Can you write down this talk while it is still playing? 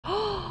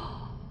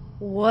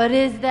What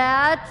is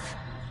that?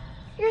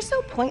 You're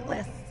so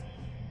pointless.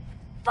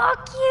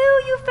 Fuck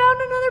you! You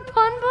found another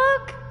pun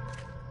book?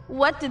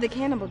 What did the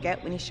cannibal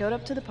get when he showed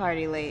up to the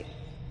party late?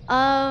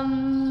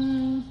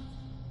 A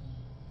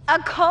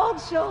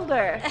cold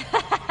shoulder.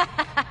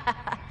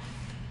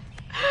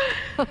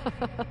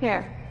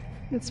 Here,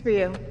 it's for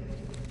you.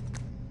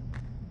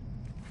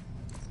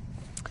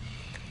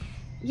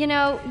 You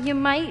know, you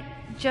might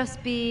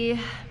just be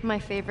my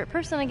favorite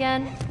person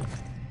again.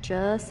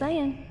 Just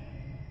saying.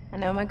 I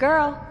know my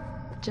girl.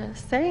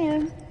 Just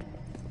saying.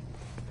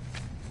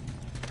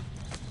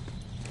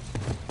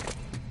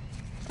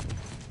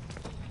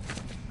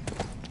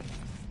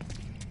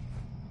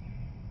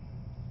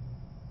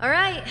 All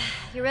right,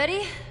 you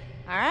ready?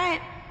 All right.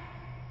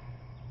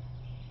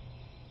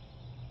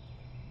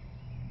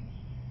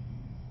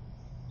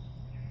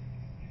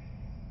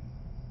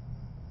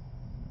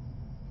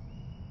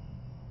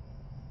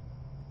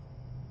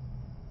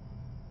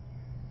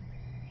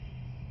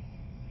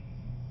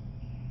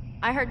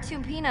 I heard 2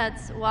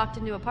 peanuts walked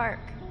into a park.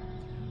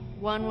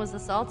 One was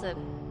assaulted.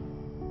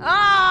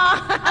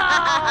 Oh!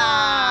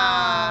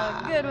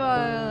 Good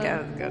one.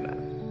 That was a good one.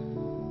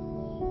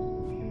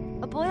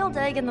 A boiled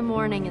egg in the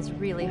morning is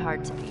really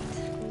hard to beat.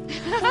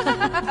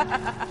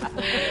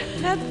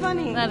 That's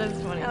funny. That is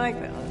funny. I like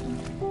that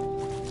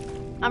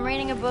one. I'm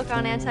reading a book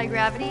on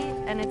anti-gravity,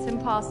 and it's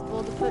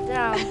impossible to put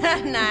down.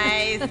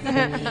 Nice.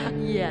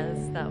 Yes,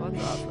 that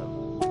one's awesome.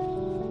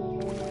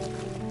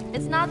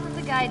 It's not that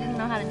the guy didn't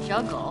know how to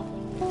juggle.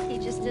 He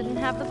just didn't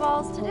have the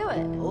balls to do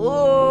it.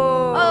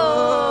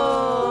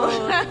 Oh.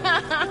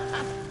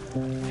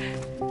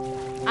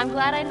 I'm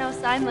glad I know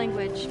sign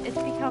language. It's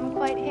become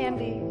quite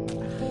handy.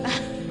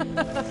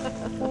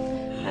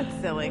 That's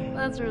silly.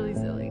 That's really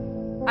silly.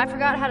 I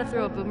forgot how to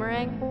throw a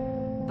boomerang,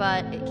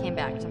 but it came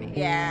back to me.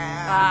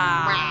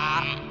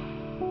 Yeah.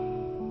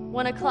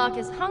 When a clock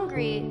is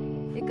hungry,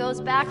 it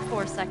goes back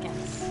 4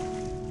 seconds.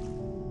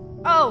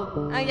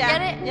 Oh, Yeah.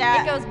 get it?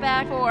 Yeah. It goes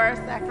back 4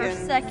 seconds. for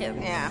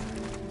seconds. Yeah.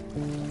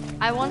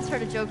 I once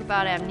heard a joke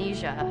about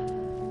amnesia,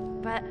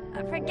 but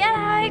I forget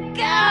how it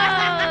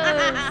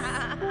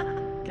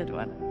goes. Good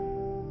one.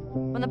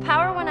 When the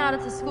power went out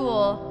at the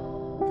school,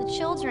 the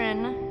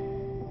children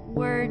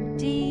were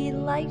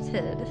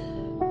delighted.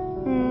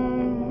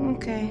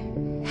 Okay.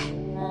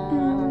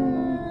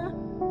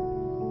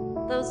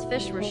 Those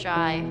fish were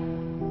shy.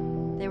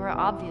 They were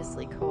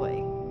obviously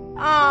coy.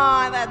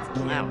 Aw, that's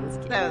cute. That was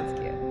cute. That was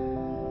cute.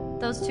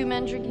 Those 2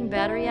 men drinking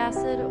battery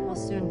acid will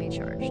soon be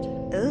charged.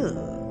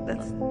 Ooh,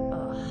 that's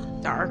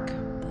dark.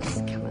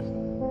 That's kind of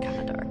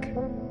dark.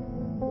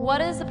 What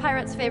is a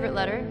pirate's favorite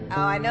letter?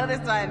 Oh, I know this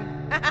one.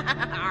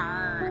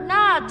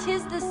 Nah,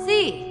 'tis the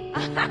sea.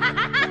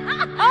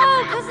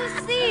 Oh, 'cause the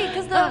sea,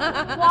 'cause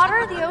the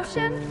water, the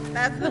ocean.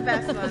 That's the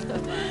best one so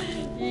far.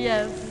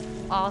 Yes,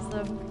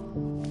 awesome.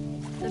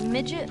 The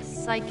midget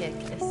psychic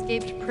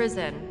escaped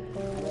prison.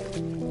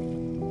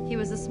 He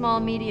was a small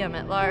medium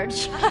at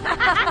large.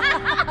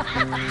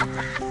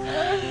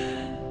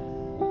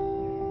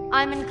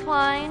 I'm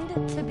inclined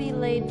to be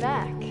laid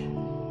back.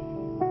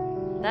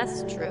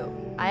 That's true.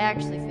 I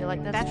actually feel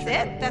like that's true.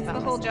 It? That's the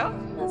whole joke?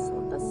 That's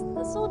the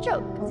whole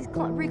joke. 'Cause he's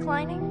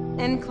reclining.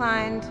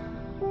 Inclined.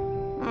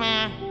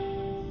 Meh.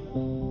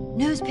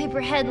 Newspaper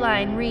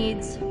headline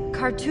reads,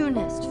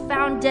 "Cartoonist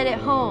found dead at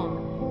home.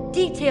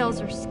 Details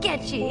are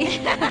sketchy."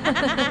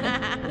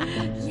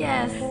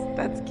 Yes.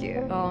 That's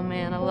cute. Oh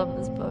man, I love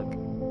this book.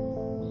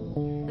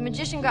 The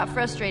magician got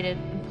frustrated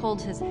and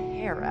pulled his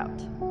hair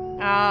out.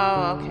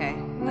 Oh, okay.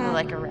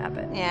 Like a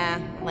rabbit. Yeah.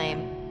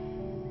 Lame.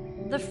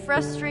 The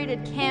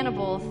frustrated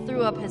cannibal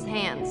threw up his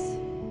hands.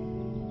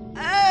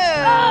 Oh!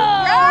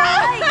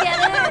 I get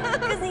it!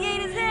 Because he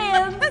ate his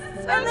hands, and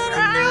then he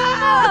threw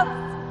them up!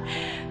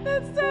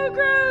 That's so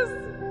gross.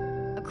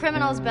 A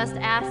criminal's best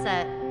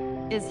asset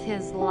is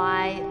his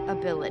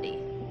liability.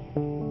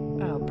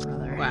 Oh,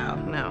 brother. Wow,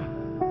 no.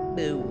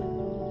 Boo.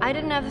 I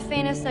didn't have the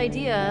faintest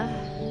idea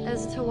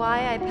as to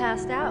why I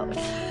passed out.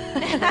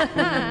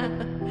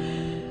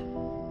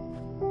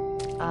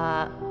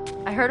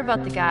 I heard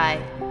about the guy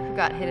who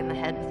got hit in the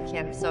head with a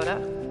can of soda.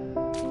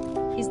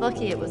 He's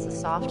lucky it was a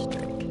soft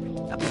drink.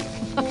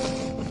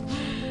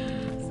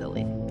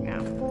 Silly. Yeah.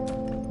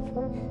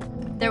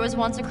 There was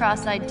once a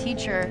cross-eyed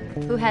teacher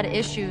who had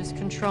issues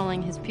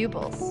controlling his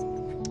pupils.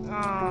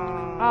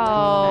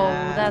 Oh,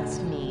 that's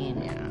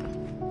mean. Yeah.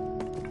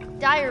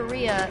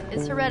 Diarrhea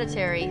is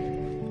hereditary.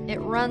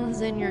 It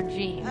runs in your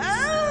genes.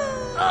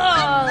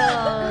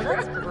 Oh,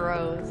 that's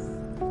gross,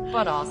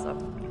 but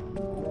awesome.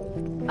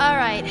 All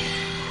right,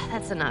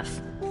 that's enough.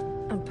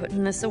 I'm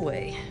putting this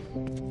away.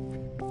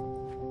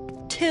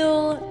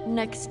 Till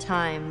next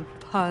time,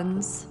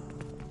 puns.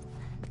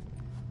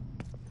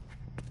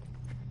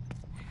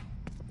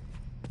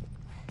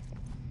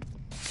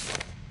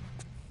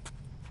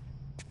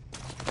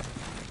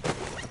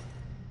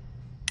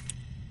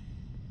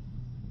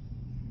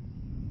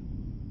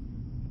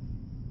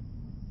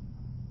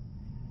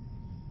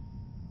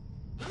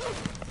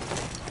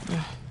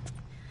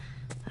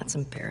 That's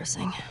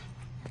embarrassing.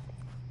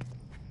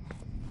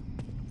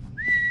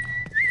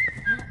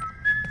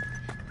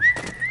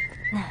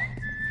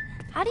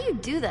 How do you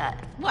do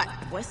that? What,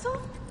 whistle?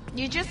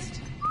 You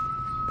just...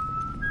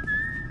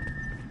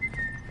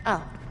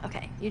 Oh,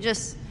 okay. You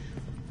just...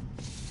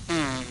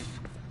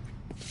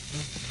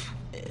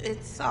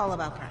 It's all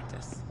about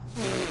practice.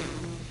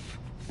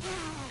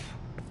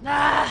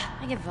 Ah,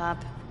 I give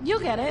up.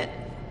 You'll get it.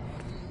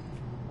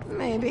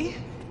 Maybe.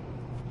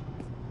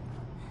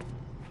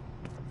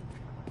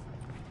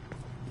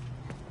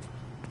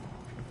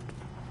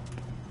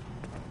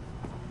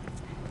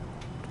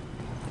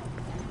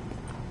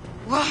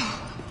 Whoa!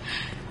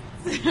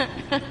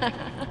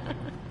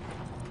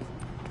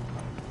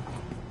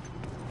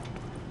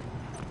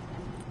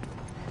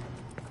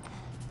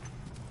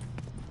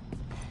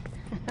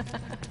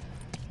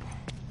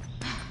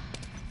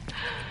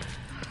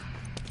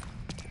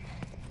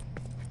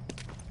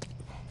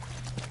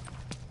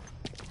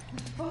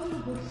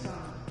 Photobook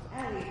song.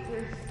 Ellie,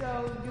 we're so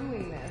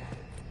doing this.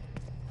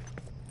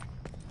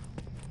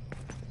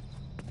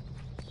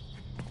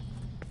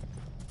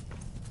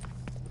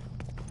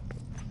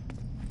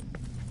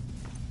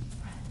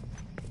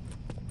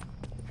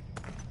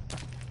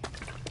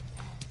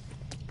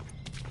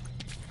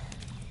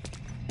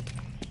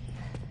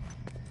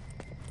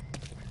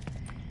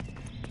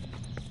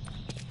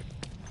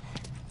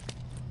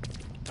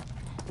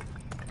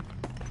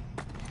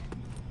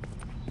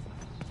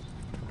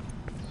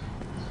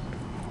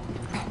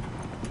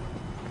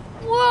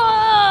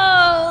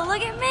 Whoa!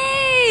 Look at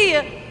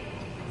me!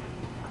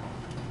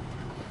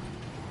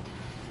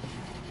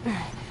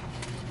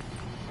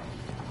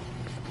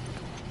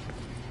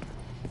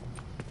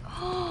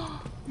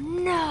 Oh,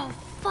 no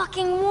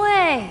fucking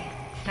way!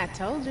 I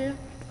told you.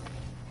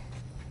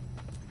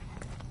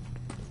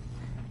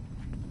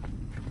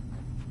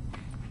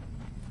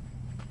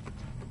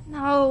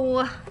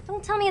 No,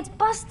 don't tell me it's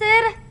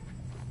busted.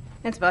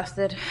 It's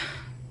busted.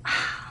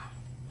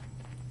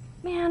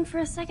 Man, for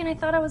a second I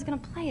thought I was gonna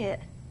play it.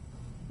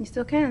 You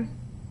still can.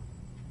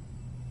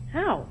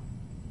 How? All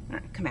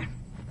right, come here.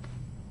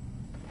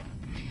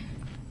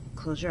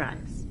 Close your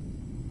eyes.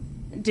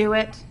 Do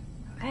it.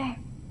 Okay.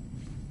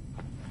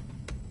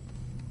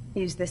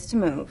 Use this to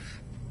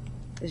move.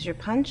 This is your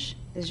punch,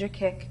 this is your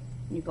kick,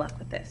 and you block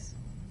with this.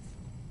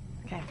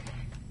 Okay.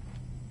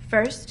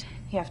 First,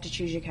 you have to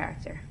choose your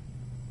character.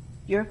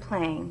 You're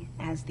playing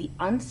as the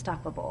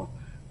unstoppable,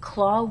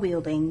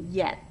 claw-wielding,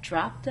 yet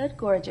drop-dead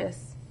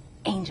gorgeous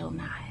Angel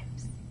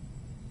Knives.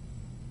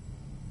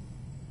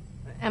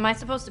 Am I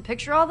supposed to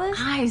picture all this?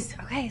 Eyes!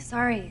 Okay,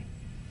 sorry.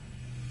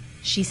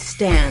 She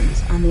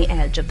stands on the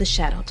edge of the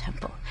Shadow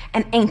Temple,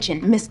 an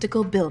ancient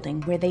mystical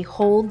building where they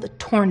hold the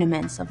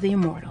tournaments of the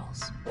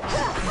immortals.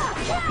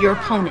 Your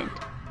opponent,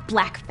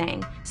 Black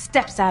Fang,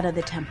 steps out of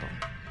the temple.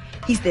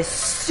 He's this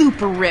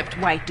super ripped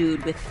white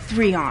dude with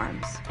 3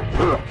 arms.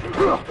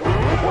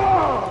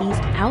 He's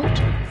out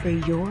for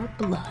your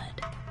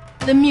blood.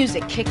 The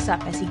music kicks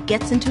up as he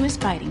gets into his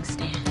fighting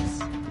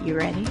stance. You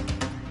ready?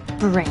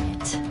 Bring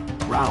it.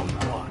 Round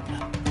 1.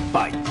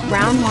 Fight.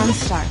 Round 1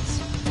 starts.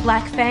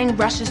 Black Fang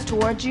rushes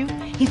towards you.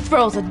 He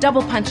throws a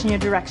double punch in your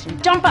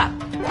direction. Jump up!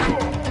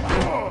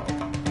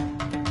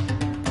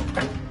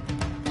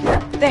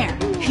 There.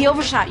 He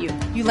overshot you.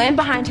 You land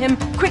behind him.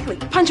 Quickly,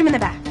 punch him in the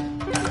back.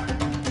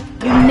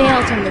 You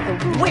nailed him with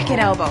a wicked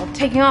elbow,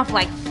 taking off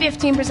like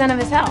 15% of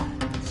his health.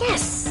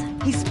 Yes!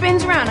 He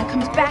spins around and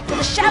comes back with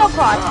a Shadow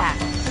Claw attack.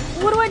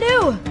 What do I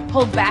do?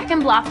 Hold back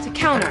and block to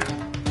counter.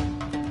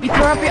 You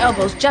throw up your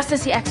elbows just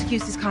as he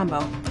executes his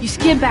combo. You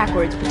skid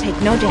backwards but take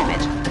no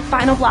damage. The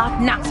final block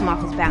knocks him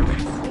off his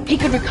balance. He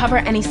could recover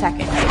any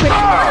second. Quick,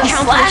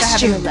 counter with a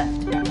heavy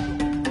lift.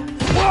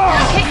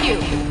 He'll hit you.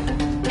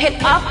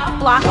 Hit up,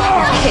 block,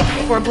 or kick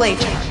for a blade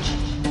charge.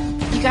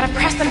 You gotta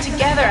press them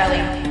together,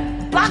 Ellie.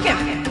 Block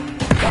him.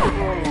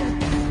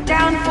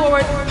 Down,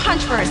 forward,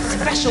 punch for a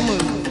special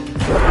move.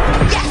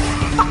 Yes!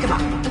 Fuck him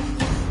up.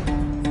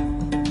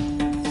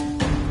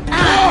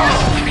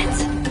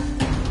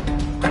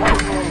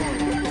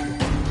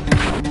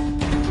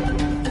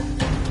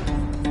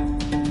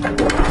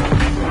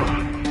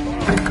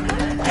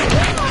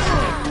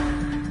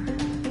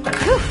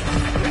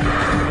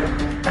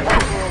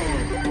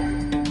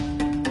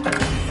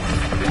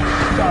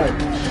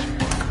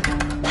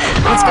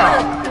 Let's go.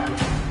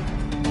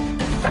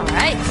 All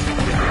right.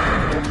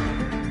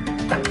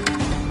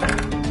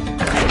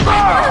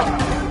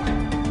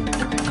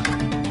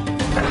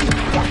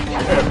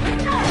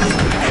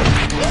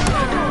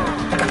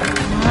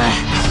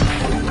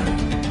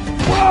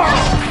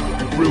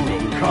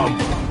 Brutal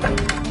combo.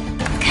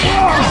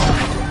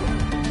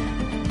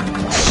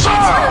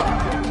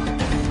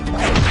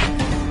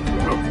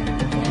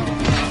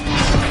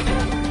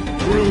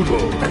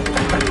 Brutal.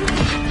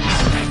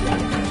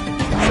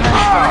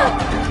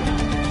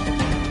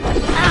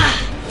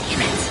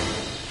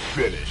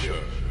 Finish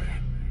her.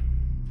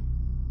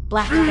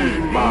 Black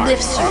Fang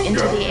lifts you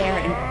into the air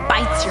and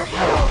bites your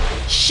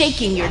head,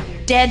 shaking your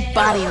dead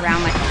body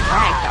around like a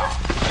rag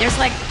doll. There's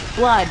like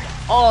blood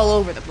all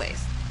over the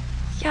place.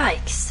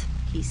 Yikes.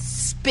 He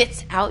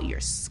spits out your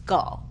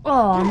skull.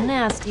 Oh,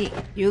 nasty.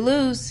 You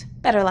lose.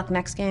 Better luck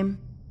next game.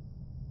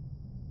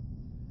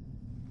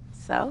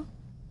 So?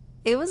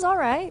 It was all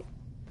right.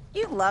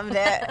 You loved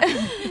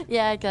it.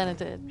 Yeah, I kind of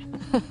did.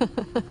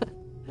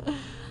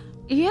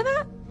 You hear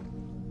that?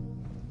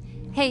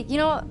 Hey, you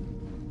know what?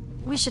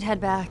 We should head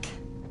back.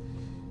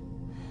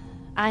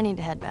 I need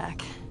to head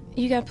back.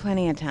 You got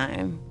plenty of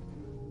time.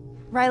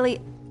 Riley,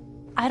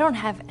 I don't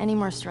have any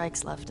more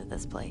strikes left at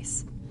this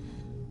place.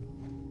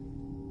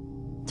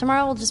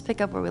 Tomorrow we'll just pick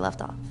up where we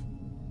left off.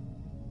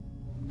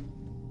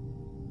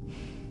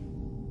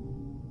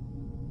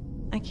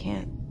 I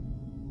can't.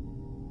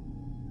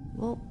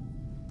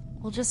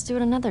 We'll just do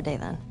it another day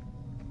then.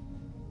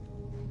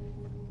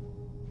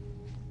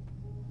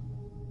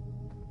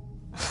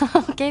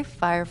 Okay,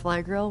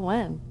 Firefly Girl,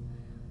 when?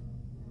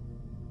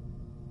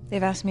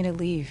 They've asked me to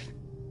leave.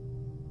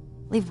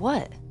 Leave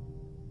what?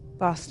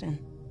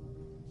 Boston.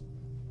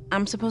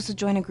 I'm supposed to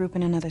join a group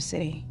in another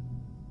city.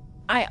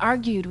 I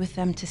argued with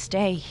them to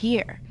stay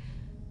here.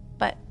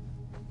 But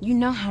you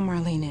know how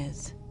Marlene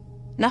is.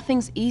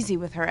 Nothing's easy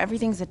with her.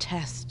 Everything's a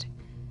test.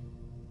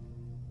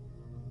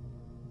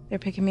 They're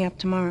picking me up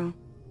tomorrow.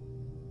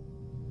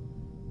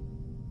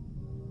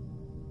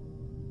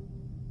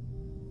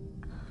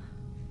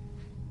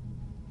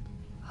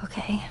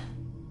 Okay.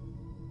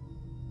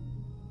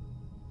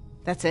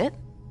 That's it?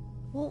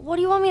 Well, what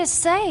do you want me to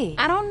say?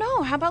 I don't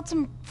know. How about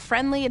some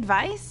friendly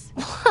advice?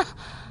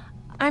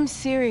 I'm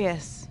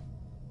serious.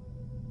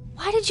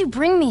 Why did you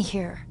bring me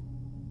here?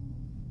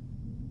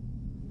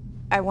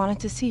 I wanted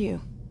to see you.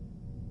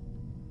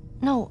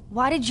 No,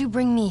 why did you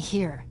bring me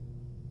here?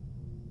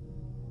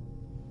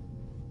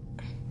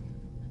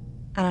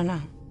 I don't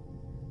know.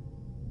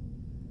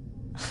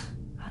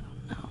 I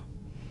don't know.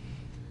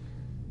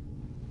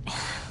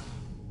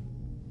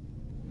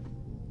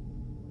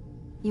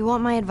 You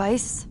want my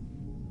advice?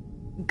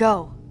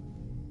 Go.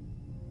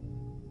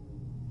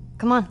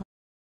 Come on.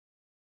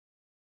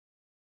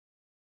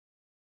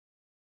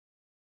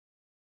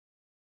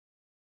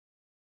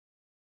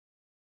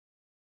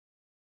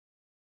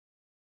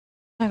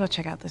 I'll go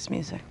check out this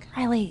music.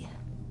 Riley.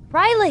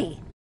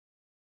 Riley!